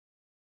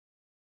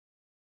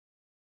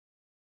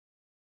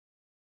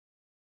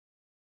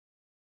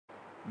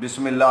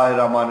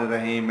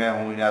बिस्मिल्लाहिर्रहमानिर्रहीम। मैं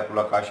हूँ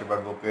इनायतुल्लाह काशिफ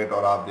एडवोकेट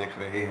और आप देख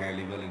रहे हैं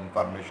लीगल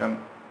इन्फॉर्मेशन।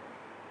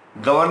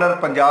 गवर्नर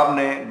पंजाब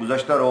ने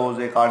गुज़श्ता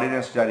रोज़ एक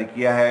ऑर्डिनेंस जारी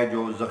किया है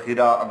जो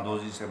ज़ख़ीरा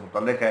अंदोज़ी से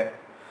मुतल्लिक़ है।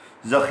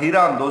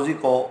 ज़ख़ीरा अंदोज़ी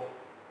को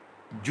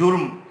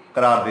जुर्म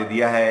करार दे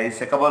दिया है।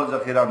 इससे कबल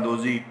ज़ख़ीरा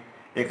अंदोज़ी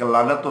एक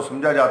लानत तो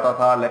समझा जाता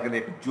था, लेकिन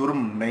एक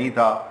जुर्म नहीं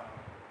था।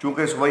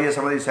 चूँकि सूबाई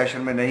असम्बली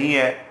सेशन में नहीं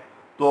है,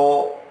 तो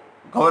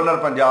गवर्नर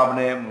पंजाब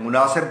ने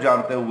मुनासिब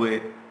जानते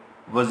हुए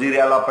वज़ीर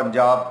आला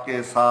पंजाब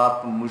के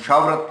साथ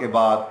मुशावरत के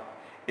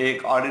बाद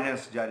एक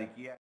ऑर्डिनेंस जारी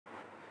किया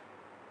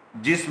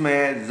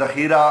जिसमें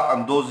ज़ख़ीरा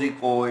अंदोज़ी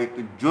को एक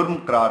जुर्म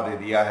करार दे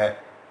दिया है।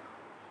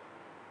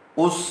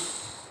 उस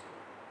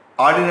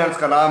ऑर्डिनेंस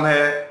का नाम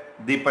है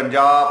दी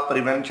Punjab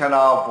prevention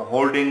of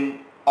hoarding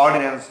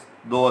ordinance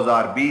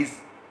 2020।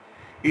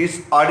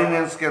 इस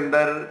ऑर्डिनेंस के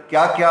अंदर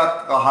क्या क्या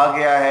कहा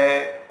गया है,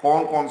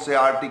 कौन कौन से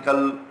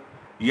आर्टिकल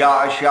या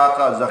अशिया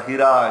का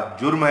ज़ख़ीरा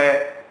जुर्म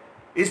है,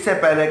 इससे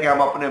पहले कि हम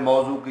अपने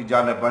मौजू की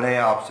जानिब बढ़ें,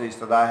 आपसे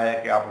इस्तदा है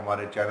कि आप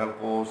हमारे चैनल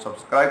को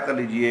सब्सक्राइब कर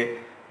लीजिए,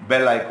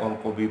 बेल आइकॉन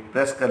को भी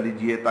प्रेस कर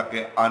लीजिए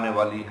ताकि आने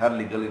वाली हर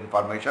लीगल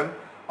इन्फॉर्मेशन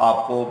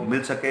आपको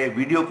मिल सके।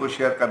 वीडियो को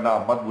शेयर करना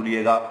मत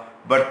भूलिएगा।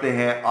 बढ़ते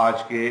हैं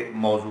आज के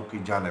मौजू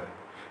की जानिब।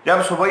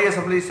 जब सूबाई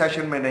असम्बली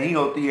सेशन में नहीं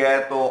होती है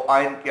तो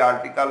आइन के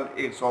आर्टिकल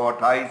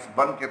 128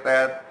 बन के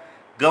तहत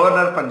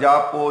गवर्नर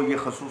पंजाब को ये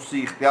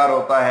खसूसी इख्तियार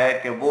होता है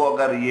कि वो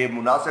अगर ये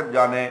मुनासिब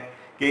जाने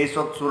कि इस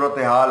वक्त सूरत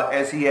हाल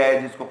ऐसी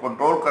है जिसको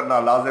कंट्रोल करना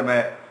लाजिम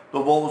है, तो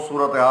वो उस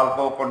सूरत हाल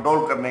को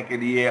कंट्रोल करने के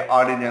लिए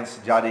ऑर्डिनेंस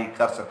जारी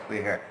कर सकते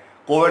हैं।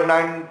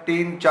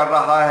 कोविड-19 चल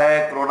रहा है,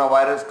 कोरोना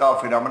वायरस का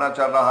फिनोमेना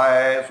चल रहा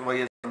है,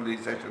 सूबाई असम्बली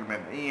सेशन में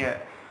नहीं है,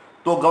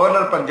 तो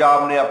गवर्नर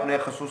पंजाब ने अपने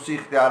खसूसी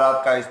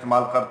इख्तियारात का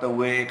इस्तेमाल करते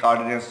हुए एक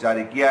ऑर्डिनेंस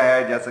जारी किया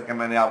है। जैसे कि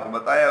मैंने आपको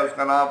बताया,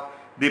 उसका नाम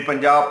दी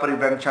Punjab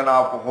prevention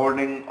of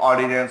hoarding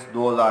ordinance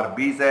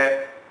 2020 है,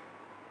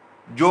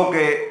 जो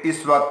कि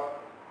इस वक्त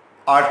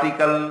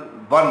आर्टिकल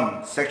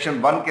 1 सेक्शन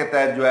 1 के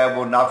तहत जो है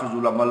वो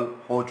नाफिजुल अमल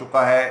हो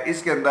चुका है।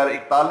 इसके अंदर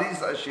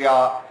 41 अशिया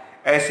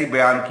ऐसी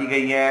बयान की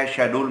गई हैं,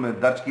 शेड्यूल में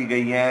दर्ज की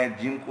गई हैं,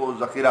 जिनको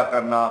ज़ख़ीरा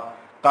करना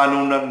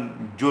कानूनन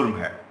जुर्म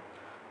है।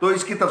 तो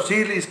इसकी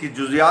तफसील, इसकी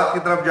जुज़ियात की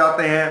तरफ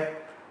जाते हैं।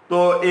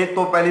 तो एक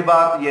तो पहली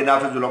बात, ये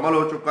नाफिजुल अमल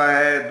हो चुका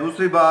है।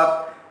 दूसरी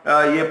बात,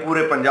 ये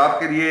पूरे पंजाब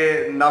के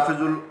लिए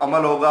नाफिजुल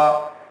अमल होगा।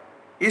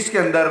 इसके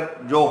अंदर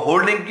जो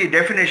होल्डिंग की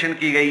डेफिनेशन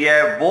की गई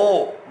है वो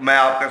मैं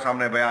आपके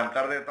सामने बयान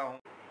कर देता हूँ।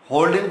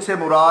 होल्डिंग से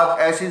मुराद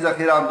ऐसी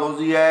ज़ख़ीरा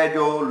अंदोज़ी है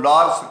जो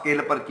लार्ज स्केल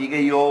पर की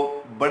गई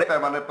हो, बड़े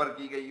पैमाने पर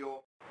की गई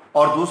हो,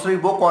 और दूसरी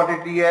वो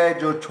क्वांटिटी है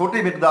जो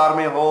छोटी मिकदार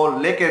में हो,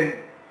 लेकिन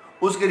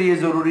उसके लिए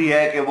ज़रूरी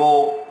है कि वो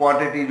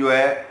क्वांटिटी जो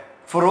है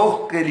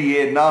फ़रोख्त के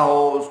लिए ना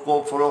हो,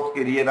 उसको फ़रोख्त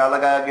के लिए ना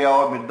लगाया गया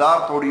हो,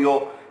 मिकदार थोड़ी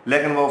हो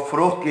लेकिन वो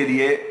फ़रोख्त के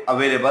लिए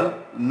अवेलेबल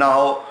ना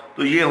हो।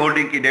 तो ये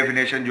होल्डिंग की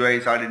डेफिनेशन जो है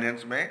इस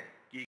ऑर्डिनेंस में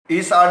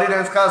इस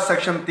ऑर्डिनेंस का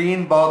सेक्शन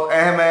 3 बहुत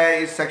अहम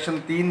है। इस सेक्शन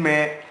 3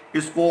 में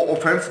इसको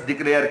ऑफेंस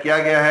डिक्लेयर किया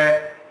गया है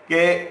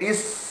कि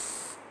इस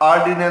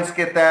ऑर्डिनेंस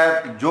के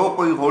तहत जो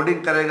कोई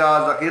होर्डिंग करेगा,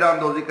 ज़ख़ीरा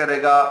अंदोज़ी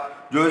करेगा,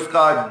 जो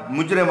इसका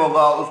मुजरिम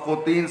होगा उसको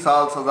 3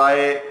 साल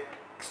सजाए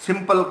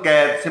सिंपल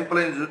कैद,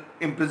 सिंपल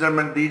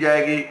इम्प्रिजनमेंट दी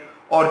जाएगी,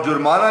 और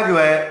जुर्माना जो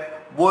है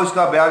वो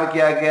इसका बयान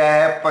किया गया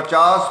है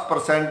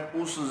 50%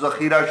 उस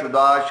ज़ख़ीरा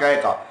शुदा शय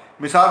का।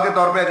 मिसाल के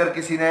तौर पे अगर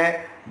किसी ने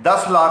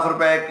 10 लाख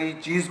रुपए की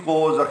चीज़ को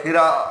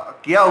ज़ख़ीरा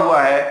किया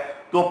हुआ है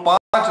तो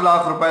 5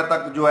 लाख रुपए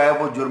तक जो है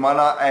वो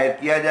जुर्माना ऐड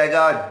किया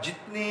जाएगा।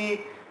 जितनी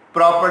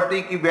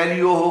प्रॉपर्टी की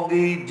वैल्यू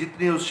होगी,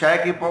 जितनी उस शय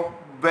की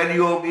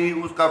वैल्यू होगी,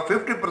 उसका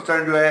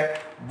 50% जो है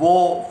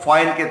वो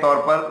फाइन के तौर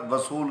पर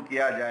वसूल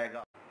किया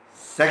जाएगा।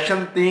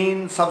 सेक्शन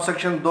 3 सब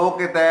सेक्शन 2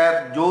 के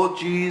तहत जो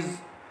चीज़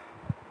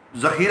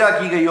ज़ख़ीरा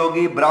की गई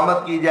होगी,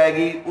 बरामद की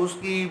जाएगी,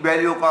 उसकी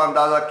वैल्यू का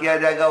अंदाज़ा किया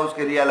जाएगा।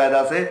 उसके लिए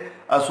अलहदा से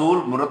असूल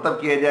मुरतब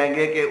किए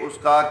जाएंगे कि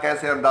उसका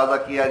कैसे अंदाज़ा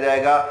किया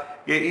जाएगा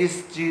कि इस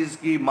चीज़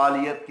की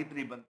मालियत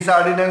कितनी बनती है। इस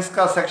ऑर्डिनेंस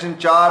का सेक्शन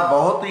 4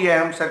 बहुत ही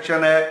अहम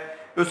सेक्शन है।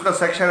 उसका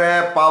सेक्शन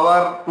है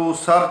power to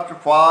search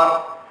for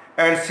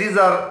and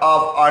seizure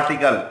of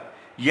article,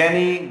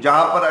 यानी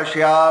जहाँ पर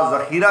अशिया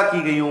ज़ख़ीरा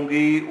की गई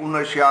होंगी उन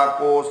अशिया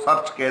को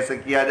सर्च कैसे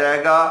किया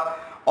जाएगा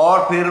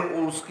और फिर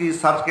उसकी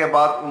सर्च के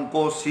बाद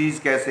उनको सीज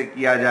कैसे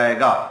किया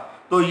जाएगा।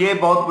 तो ये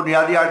बहुत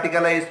बुनियादी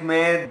आर्टिकल है।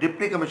 इसमें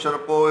डिप्टी कमिश्नर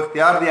को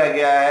इख्तियार दिया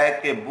गया है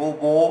कि वो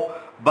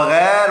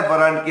बग़ैर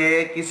वारंट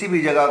के किसी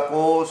भी जगह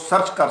को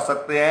सर्च कर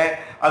सकते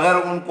हैं। अगर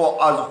उनको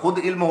आज खुद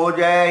इल्म हो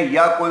जाए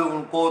या कोई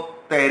उनको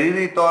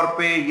तहरीरी तौर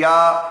पे या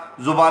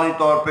ज़ुबानी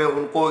तौर पे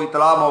उनको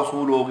इतला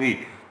मौसूल होगी,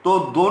 तो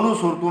दोनों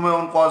सूरतों में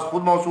उनको आज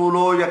खुद मौसूल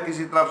हो या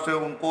किसी तरफ से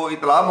उनको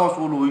इतला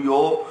मौसूल हुई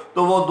हो,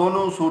 तो वो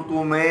दोनों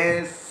सूरतों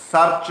में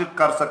सर्च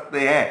कर सकते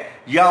हैं।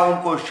 या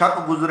उनको शक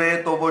गुजरे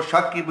तो वो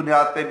शक की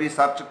बुनियाद पे भी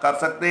सर्च कर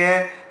सकते हैं।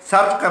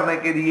 सर्च करने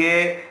के लिए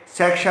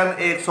सेक्शन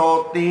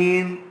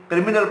 103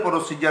 क्रिमिनल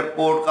प्रोसीजर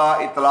कोड का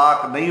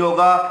इतलाक नहीं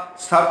होगा।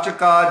 सर्च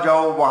का जो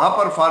वहाँ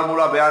पर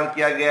फार्मूला बयान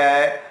किया गया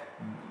है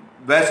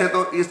वैसे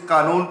तो इस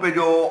कानून पे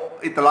जो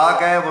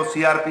इतलाक है वो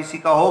सीआरपीसी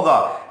का होगा,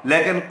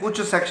 लेकिन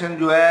कुछ सेक्शन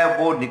जो है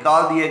वो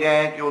निकाल दिए गए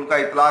हैं कि उनका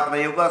इतलाक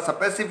नहीं होगा।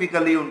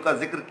 स्पेसिफिकली उनका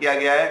जिक्र किया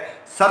गया है,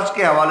 सर्च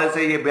के हवाले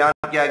से ये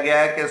बयान किया गया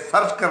है कि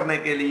सर्च करने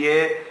के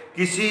लिए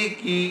किसी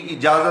की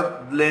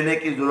इजाज़त लेने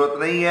की ज़रूरत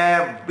नहीं है।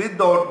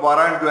 विदाउट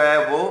वारंट जो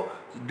है वो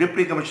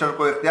डिप्टी कमिश्नर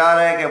को इख्तियार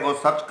है कि वो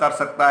सर्च कर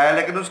सकता है,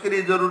 लेकिन उसके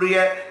लिए ज़रूरी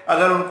है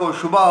अगर उनको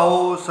शुबा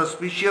हो,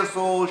 सस्पिशियस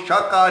हो,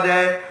 शक आ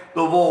जाए,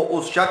 तो वो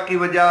उस शक की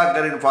वजह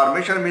अगर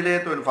इंफॉर्मेशन मिले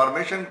तो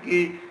इंफॉर्मेशन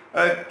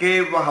के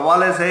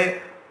हवाले से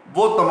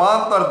वो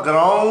तमाम तर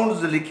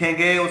ग्राउंड्स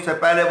लिखेंगे। उससे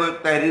पहले वो एक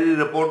तहरीरी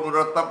रिपोर्ट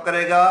मुरतब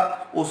करेगा,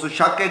 उस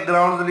शक के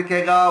ग्राउंड्स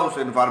लिखेगा, उस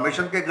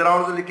इंफॉर्मेशन के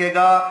ग्राउंड्स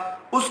लिखेगा,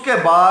 उसके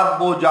बाद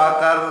वो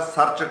जाकर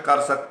सर्च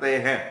कर सकते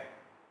हैं।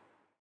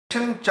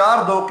 सेक्शन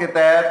 4(2) के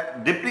तहत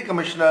डिप्टी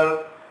कमिश्नर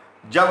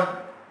जब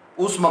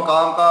उस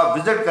मकाम का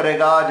विजिट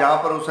करेगा जहां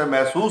पर उसे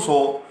महसूस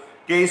हो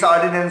कि इस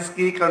ऑर्डिनेंस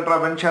की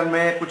कंट्रावेंशन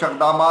में कुछ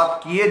इक़दामात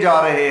किए जा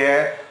रहे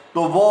हैं,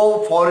 तो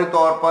वो फौरी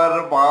तौर पर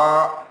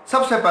वहाँ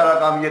सबसे पहला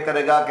काम ये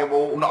करेगा कि वो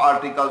उन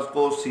आर्टिकल्स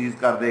को सीज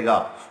कर देगा।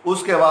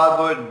 उसके बाद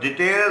वो एक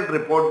डिटेल्ड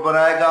रिपोर्ट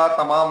बनाएगा,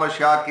 तमाम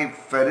अशिया की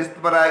फहरिस्त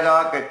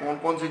बनाएगा कि कौन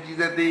कौन सी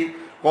चीज़ें थी,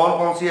 कौन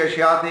कौन सी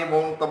अशिया थी, वो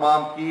उन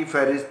तमाम की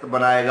फहरिस्त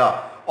बनाएगा।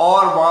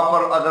 और वहाँ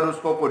पर अगर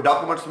उसको कोई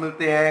डॉक्यूमेंट्स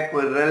मिलते हैं,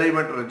 कोई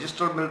रेलिवेंट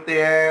रजिस्टर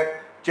मिलते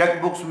हैं,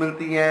 चेक बुक्स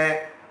मिलती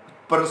हैं,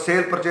 पर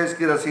सेल परचेज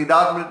की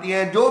रसीदात मिलती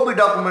हैं, जो भी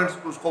डॉक्यूमेंट्स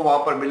उसको वहाँ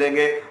पर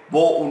मिलेंगे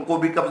वो उनको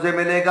भी कब्जे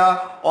में लेगा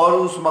और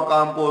उस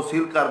मकाम को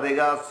सील कर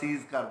देगा, सीज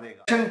कर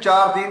देगा। सेक्शन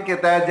 4(3) के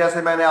तहत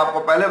जैसे मैंने आपको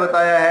पहले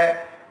बताया है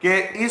कि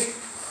इस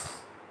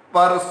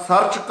पर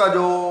सर्च का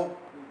जो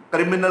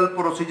क्रिमिनल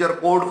प्रोसीजर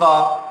कोड का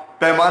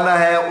पैमाना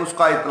है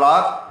उसका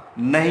इतलाक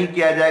नहीं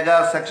किया जाएगा।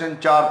 सेक्शन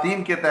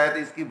 4(3) के तहत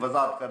इसकी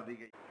वजाहत कर दी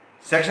गई।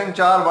 सेक्शन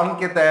 4(1)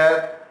 के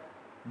तहत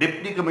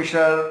डिप्टी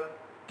कमिश्नर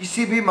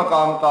किसी भी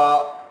मकाम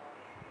का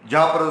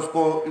जहाँ पर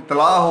उसको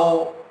इतला हो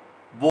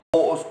वो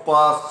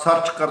उसका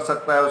सर्च कर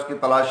सकता है, उसकी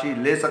तलाशी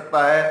ले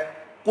सकता है।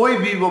 कोई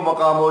भी वो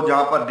मकाम हो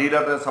जहाँ पर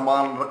डीलर ने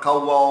सामान रखा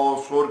हुआ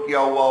हो, स्टोर किया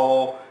हुआ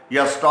हो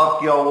या स्टॉक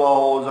किया हुआ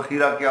हो,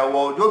 ज़ख़ीरा किया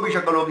हुआ हो, जो भी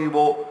शक्ल होगी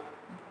वो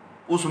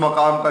उस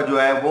मकाम का जो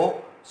है वो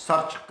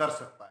सर्च कर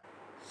सकता है।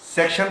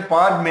 सेक्शन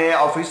 5 में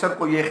ऑफिसर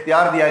को ये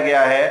इख्तियार दिया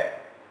गया है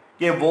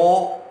कि वो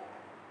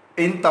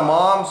इन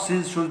तमाम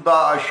सीज़शुदा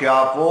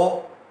अशिया को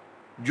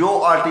जो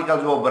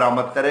आर्टिकल्स वो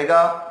बरामद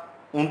करेगा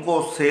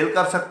उनको सेल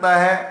कर सकता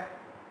है।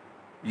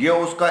 ये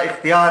उसका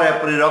इख्तियार है,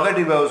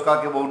 प्रेरोगेटिव है उसका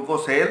कि वो उनको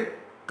सेल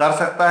कर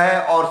सकता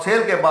है और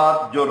सेल के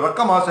बाद जो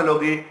रकम हासिल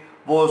होगी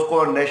वो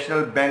उसको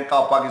नेशनल बैंक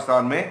ऑफ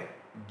पाकिस्तान में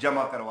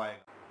जमा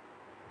करवाएगा।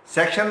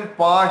 Section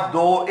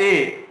 5(2)(a)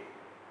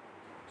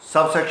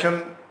 sub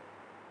section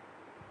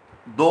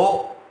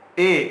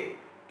 2(a)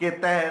 के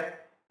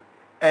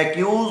तहत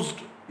एक्यूज्ड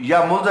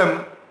या मुल्ज़म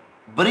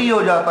बरी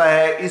हो जाता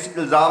है इस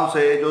इल्ज़ाम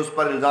से जो उस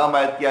पर इल्ज़ाम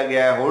आयद किया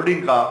गया है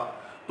होर्डिंग का,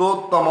 तो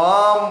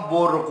तमाम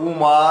वो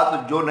रकूमात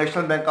जो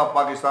नेशनल बैंक ऑफ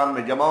पाकिस्तान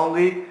में जमा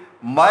होंगी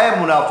माए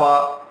मुनाफा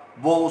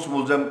वो उस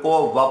मुल्ज़म को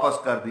वापस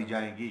कर दी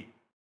जाएंगी।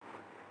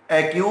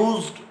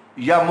 एक्यूज्ड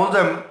या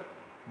मुल्ज़म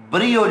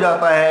बरी हो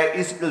जाता है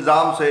इस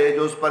इल्ज़ाम से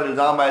जो उस पर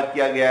इल्ज़ाम आयद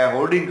किया गया है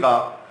होर्डिंग का,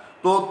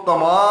 तो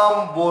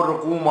तमाम वो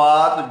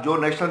रकूमात जो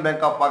नेशनल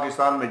बैंक ऑफ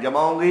पाकिस्तान में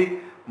जमा होंगी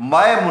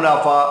माए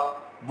मुनाफा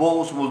वो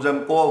उस मुल्ज़म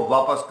को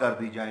वापस कर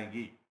दी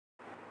जाएंगी।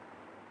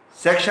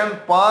 सेक्शन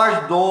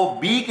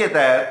 5(2)(b) के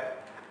तहत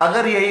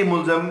अगर यही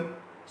मुल्ज़म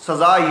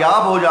सज़ा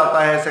याब हो जाता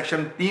है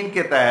सेक्शन 3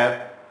 के तहत,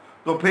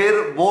 तो फिर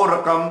वो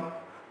रकम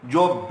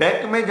जो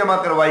बैंक में जमा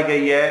करवाई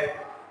गई है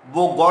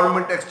वो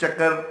गवर्नमेंट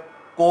एक्सचेकर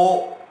को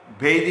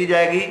भेज दी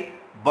जाएगी,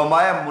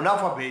 बमाया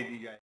मुनाफा भेज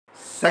दी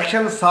जाएगी।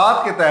 सेक्शन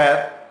 7 के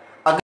तहत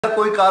अगर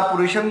कोई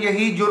कारपोरेशन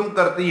यही जुर्म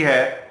करती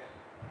है,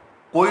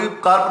 कोई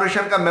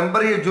कारपोरेशन का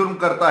मेंबर ये जुर्म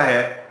करता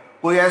है,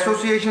 कोई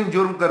एसोसिएशन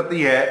जुर्म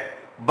करती है,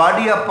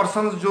 बॉडी ऑफ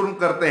पर्सन्स जुर्म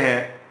करते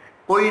हैं,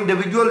 कोई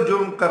इंडिविजुअल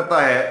जुर्म करता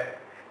है,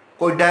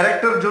 कोई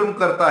डायरेक्टर जुर्म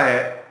करता है,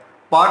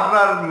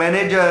 partner,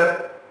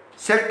 manager,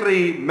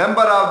 secretary,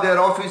 member of their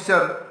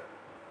officer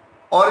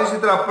और इसी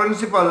तरह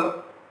प्रिंसिपल,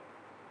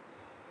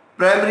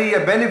 प्राइमरी या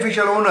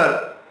बेनिफिशियल ओनर,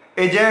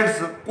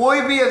 एजेंट्स,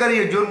 कोई भी अगर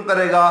ये जुर्म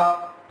करेगा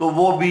तो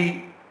वो भी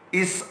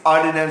इस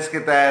ऑर्डिनेंस के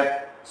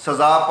तहत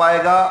सजा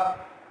पाएगा।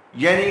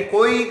 यानी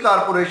कोई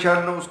कारपोरेशन,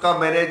 उसका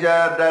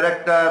मैनेजर,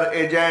 डायरेक्टर,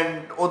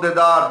 एजेंट,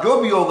 ओहदेदार जो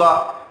भी होगा,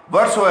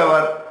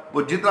 व्हाट्सएवर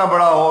वो जितना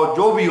बड़ा हो,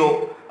 जो भी हो,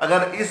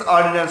 अगर इस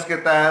ऑर्डिनेंस के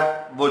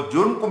तहत वो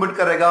जुर्म कमिट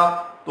करेगा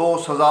तो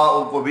सजा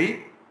उनको भी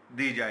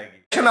दी जाएगी।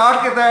 सेक्शन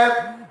 8 के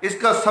तहत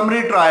इसका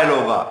समरी ट्रायल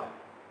होगा।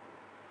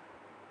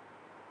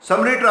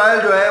 समरी ट्रायल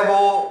जो है वो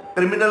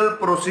क्रिमिनल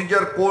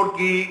प्रोसीजर कोड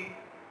की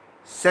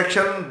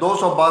सेक्शन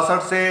 262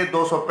 से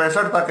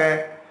 265 तक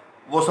है,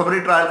 वो समरी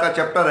ट्रायल का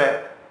चैप्टर है।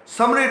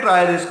 समरी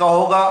ट्रायल इसका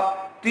होगा,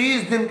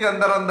 30 दिन के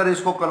अंदर अंदर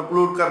इसको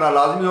कंक्लूड करना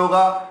लाजमी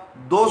होगा।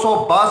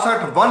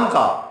 262(1)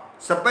 का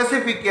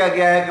स्पेसिफिक किया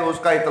गया है कि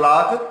उसका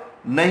इतलाक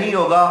नहीं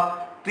होगा।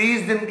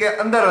 30 दिन के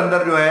अंदर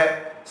अंदर जो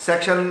है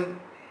सेक्शन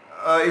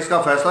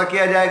इसका फैसला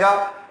किया जाएगा।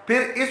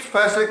 फिर इस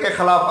फैसले के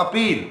खिलाफ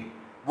अपील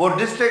वो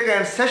डिस्ट्रिक्ट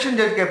एंड सेशन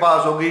जज के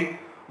पास होगी।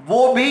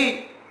 वो भी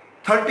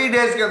 30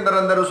 डेज के अंदर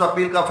अंदर उस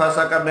अपील का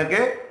फैसला करने के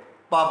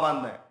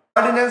पाबंद है।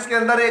 ऑर्डिनेंस के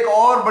अंदर एक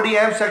और बड़ी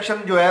अहम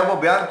सेक्शन जो है वो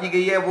बयान की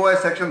गई है, वो है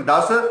सेक्शन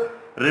 10,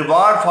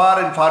 रिवार्ड फॉर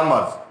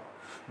इन्फॉर्मर्स।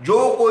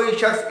 जो कोई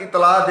शख्स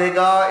इतला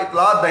देगा,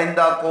 इतला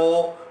दहिंदा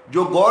को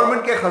जो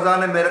गवर्नमेंट के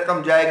खजाने में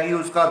रकम जाएगी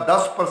उसका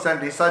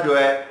 10% हिस्सा जो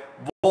है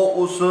वो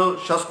उस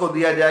शख्स को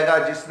दिया जाएगा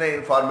जिसने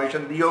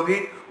इंफॉर्मेशन दी होगी,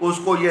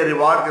 उसको ये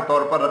रिवार्ड के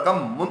तौर पर रकम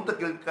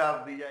मुंतकिल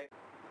कर दी जाएगी।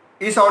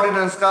 इस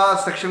ऑर्डिनेंस का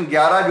सेक्शन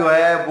 11 जो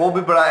है वो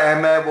भी बड़ा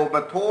अहम है, वो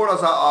मैं थोड़ा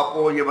सा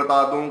आपको ये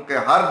बता दूं कि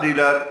हर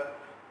डीलर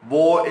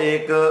वो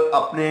एक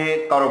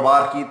अपने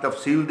कारोबार की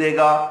तफसील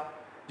देगा,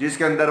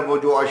 जिसके अंदर वो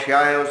जो अशिया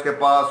है उसके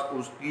पास,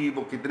 उसकी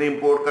वो कितनी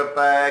इंपोर्ट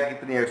करता है,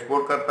 कितनी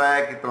एक्सपोर्ट करता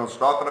है, कितना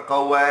स्टॉक रखा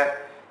हुआ है,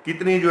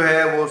 कितनी जो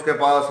है वो उसके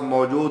पास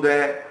मौजूद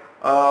है,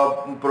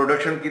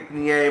 प्रोडक्शन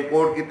कितनी है,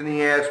 इंपोर्ट कितनी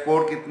है,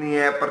 एक्सपोर्ट कितनी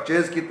है,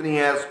 परचेज कितनी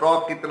है,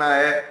 स्टॉक कितना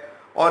है,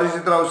 और इसी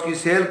तरह उसकी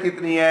सेल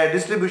कितनी है,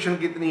 डिस्ट्रीब्यूशन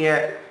कितनी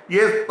है।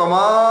 ये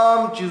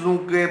तमाम चीज़ों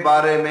के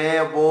बारे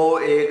में वो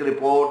एक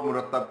रिपोर्ट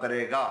मुरतब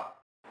करेगा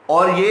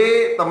और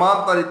ये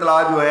तमाम तर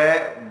इतला जो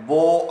है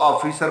वो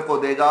ऑफिसर को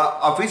देगा।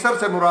 ऑफिसर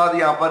से मुराद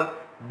यहाँ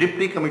पर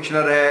डिप्टी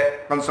कमिश्नर है,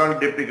 कंसर्न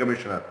डिप्टी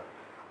कमिश्नर।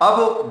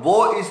 अब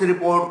वो इस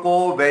रिपोर्ट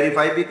को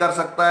वेरीफाई भी कर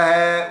सकता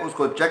है,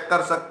 उसको चेक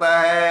कर सकता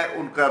है,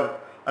 उनका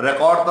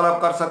रिकॉर्ड तलब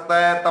कर सकता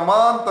है,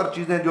 तमाम तर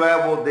चीज़ें जो है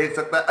वो देख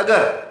सकता है।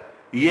 अगर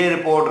ये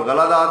रिपोर्ट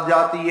गलत आ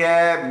जाती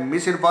है,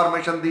 मिस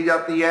इन्फॉर्मेशन दी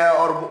जाती है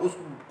और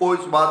उसको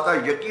इस बात का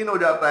यकीन हो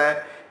जाता है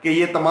कि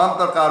ये तमाम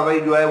तर कार्रवाई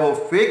जो है वो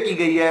फेक की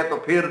गई है, तो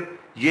फिर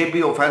ये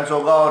भी ऑफेंस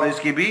होगा और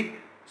इसकी भी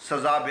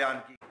सजा बयान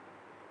की।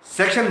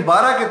 सेक्शन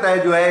 12 के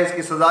तहत जो है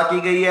इसकी सजा की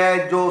गई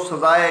है, जो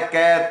सजाए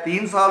कैद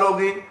 3 साल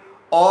होगी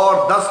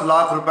और 10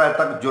 लाख रुपए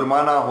तक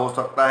जुर्माना हो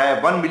सकता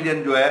है। 1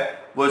 मिलियन जो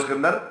है वो इसके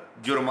अंदर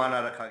जुर्माना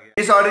रखा गया।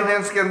 इस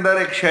ऑर्डिनेंस के अंदर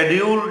एक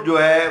शेड्यूल जो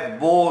है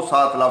वो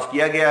साथ लफ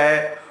किया गया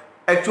है।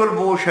 एक्चुअल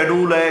वो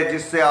शेड्यूल है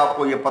जिससे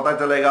आपको ये पता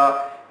चलेगा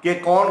कि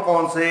कौन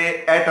कौन से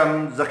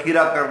एटम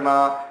जखीरा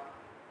करना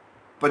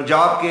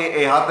पंजाब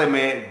के अहाते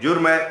में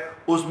जुर्म है।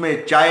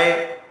 उसमें चाय,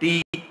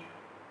 टी,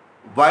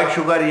 वाइट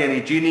शुगर यानी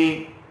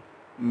चीनी,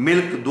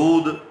 मिल्क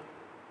दूध,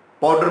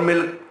 powder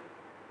milk,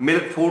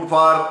 milk food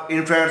for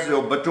infants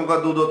जो बच्चों का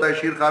दूध होता है,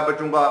 शीरखार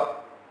बच्चों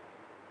का,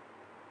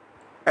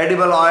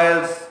 एडिबल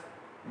ऑयल्स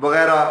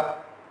वगैरह।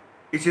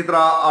 इसी तरह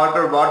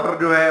आर्टर वाटर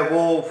जो है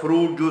वो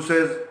फ्रूट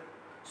जूसेस,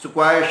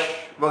 स्क्वैश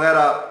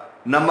वगैरह,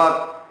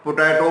 नमक,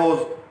 पोटैटोज,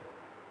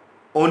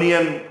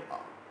 ओनियन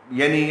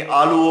यानी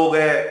आलू हो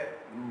गए,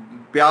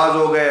 प्याज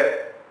हो गए,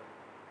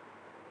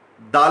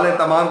 दालें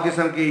तमाम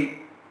किस्म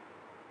की,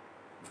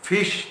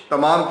 फिश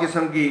तमाम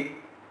किस्म की,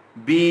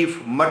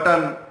 बीफ,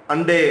 मटन,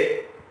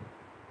 अंडे,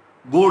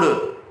 गुड़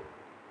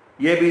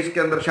ये भी इसके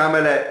अंदर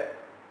शामिल है,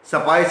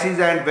 स्पाइसेस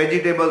एंड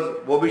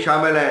वेजिटेबल्स वो भी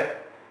शामिल है,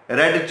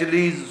 रेड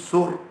चिलीज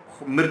सुर्ख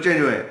मिर्चें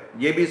जो हैं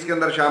ये भी इसके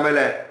अंदर शामिल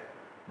है,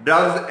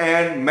 ड्रग्स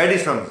एंड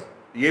मेडिसिन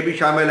ये भी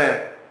शामिल है,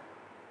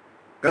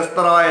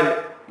 कस्टर ऑयल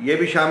ये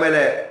भी शामिल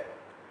है।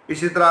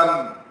 इसी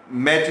तरह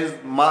माचिस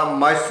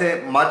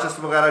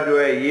वगैरह जो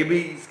है ये भी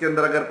इसके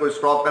अंदर अगर कोई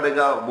स्टॉक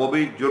करेगा वो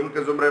भी जुर्म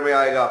के जुमरे में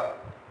आएगा।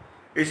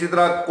 इसी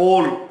तरह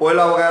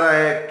कोयला वगैरह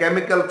है,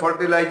 केमिकल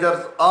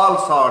फर्टिलाइजर्स, ऑल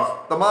सॉर्ट्स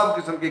तमाम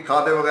किस्म की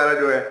खादें वगैरह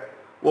जो है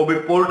वो भी,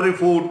 पोल्ट्री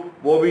फूड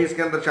वो भी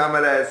इसके अंदर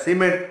शामिल है,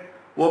 सीमेंट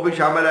वो भी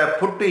शामिल है,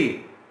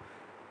 फुट्टी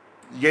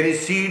यानी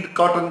सीड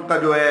कॉटन का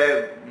जो है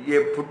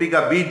ये फुट्टी का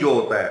बीज जो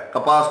होता है,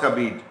 कपास का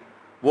बीज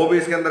वो भी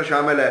इसके अंदर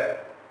शामिल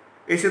है।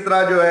 इसी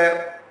तरह जो है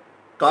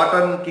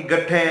कॉटन की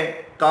गट्ठें,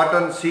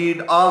 कॉटन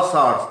सीड, ऑल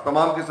सॉर्ट्स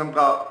तमाम किस्म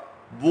का,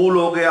 वूल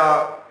हो गया,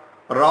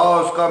 रॉ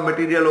उसका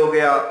मटेरियल हो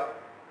गया,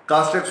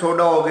 कास्टिक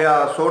सोडा हो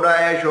गया, सोडा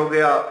ऐश हो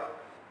गया,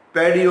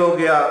 पैडी हो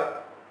गया,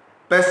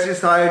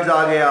 पेस्टिसाइड्स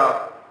आ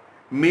गया,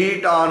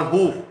 meet on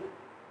hoof,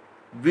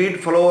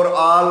 wheat flour,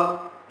 all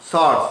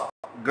sorts,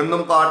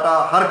 गंदम का आटा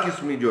हर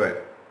किस्म जो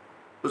है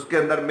उसके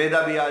अंदर,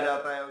 मैदा भी आ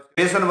जाता है,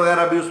 बेसन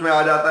वगैरह भी उसमें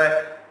आ जाता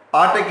है।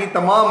 आटे की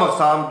तमाम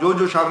अक़साम जो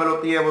जो शामिल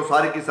होती है वो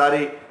सारी की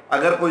सारी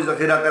अगर कोई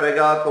ज़ख़ीरा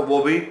करेगा तो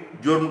वो भी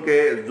जुर्म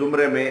के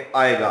ज़ुमरे में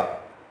आएगा।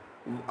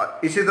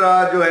 इसी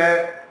तरह जो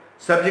है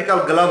surgical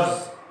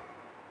gloves,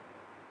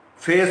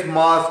 face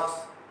mask,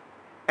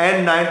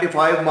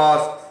 N95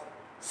 mask,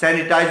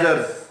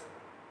 sanitisers,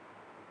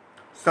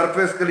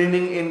 surface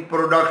cleaning इन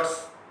प्रोडक्ट्स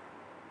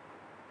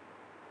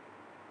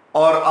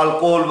और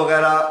अल्कोहल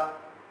वगैरह,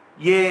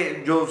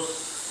 ये जो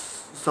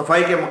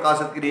सफाई के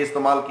मकासद के लिए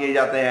इस्तेमाल किए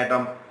जाते हैं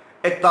एटम,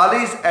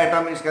 41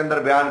 एटम इसके अंदर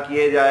बयान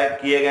किए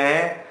गए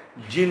हैं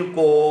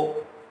जिनको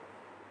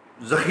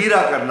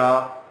ज़ख़ीरा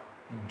करना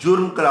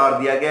जुर्म करार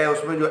दिया गया है।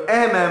 उसमें जो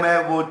अहम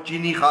है वो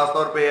चीनी ख़ास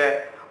तौर पे है,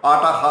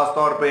 आटा ख़ास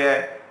तौर पे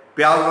है,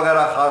 प्याज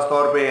वगैरह ख़ास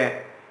तौर पे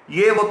है।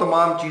 ये वो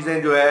तमाम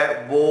चीज़ें जो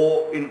है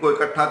वो इनको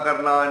इकट्ठा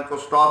करना, इनको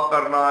स्टॉक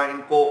करना,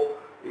 इनको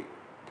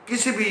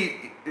किसी भी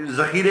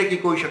ज़ख़ीरे की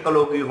कोई शक्ल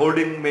होगी,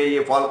 होर्डिंग में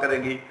ये फॉल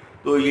करेंगी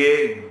तो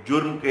ये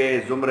जुर्म के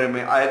ज़ुमरे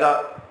में आएगा।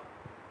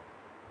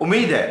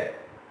 उम्मीद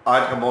है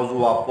आज का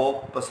मौजू आपको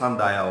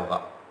पसंद आया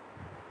होगा।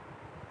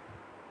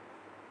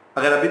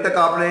 अगर अभी तक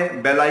आपने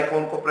बेल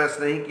आइकॉन को प्रेस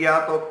नहीं किया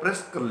तो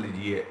प्रेस कर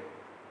लीजिए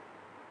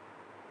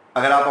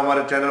अगर आप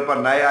हमारे चैनल पर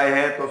नए आए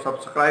हैं तो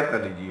सब्सक्राइब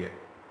कर लीजिए।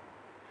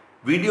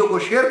 वीडियो को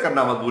शेयर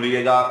करना मत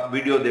भूलिएगा।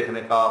 वीडियो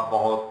देखने का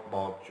बहुत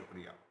बहुत